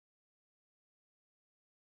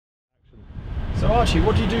So Archie,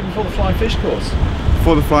 what did you do before the Flying Fish course?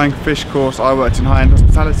 Before the Flying Fish course, I worked in high-end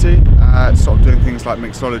hospitality, sort of doing things like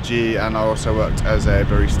mixology, and I also worked as a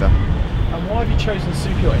barista. And why have you chosen the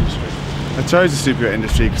superyacht industry? I chose the superyacht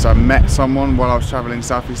industry because I met someone while I was travelling in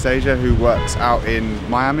Southeast Asia who works out in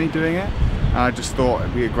Miami doing it, and I just thought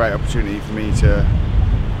it'd be a great opportunity for me to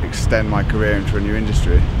extend my career into a new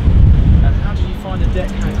industry. And how did you find the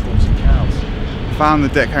Deckhand course in Cowes? I found the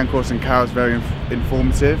Deckhand course in Cowes very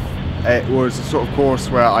informative. It was a sort of course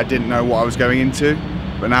where I didn't know what I was going into,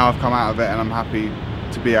 but now I've come out of it and I'm happy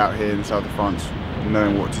to be out here in the south of France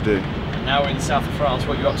knowing what to do. Now we're in the south of France,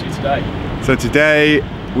 what are you up to today? So today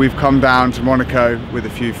we've come down to Monaco with a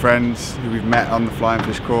few friends who we've met on the Flying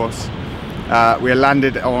Fish course. We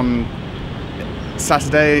landed on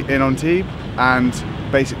Saturday in Antibes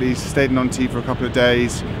and basically stayed in Antibes for a couple of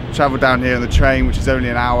days, travelled down here on the train, which is only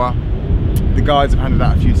an hour. The guides have handed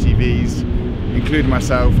out a few CVs, including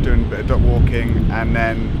myself, doing a bit of duck walking, and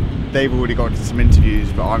then they've already got into some interviews,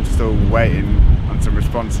 but I'm still waiting on some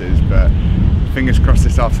responses. But fingers crossed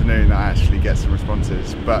this afternoon that I actually get some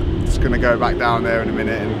responses. But just going to go back down there in a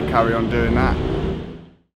minute and carry on doing that.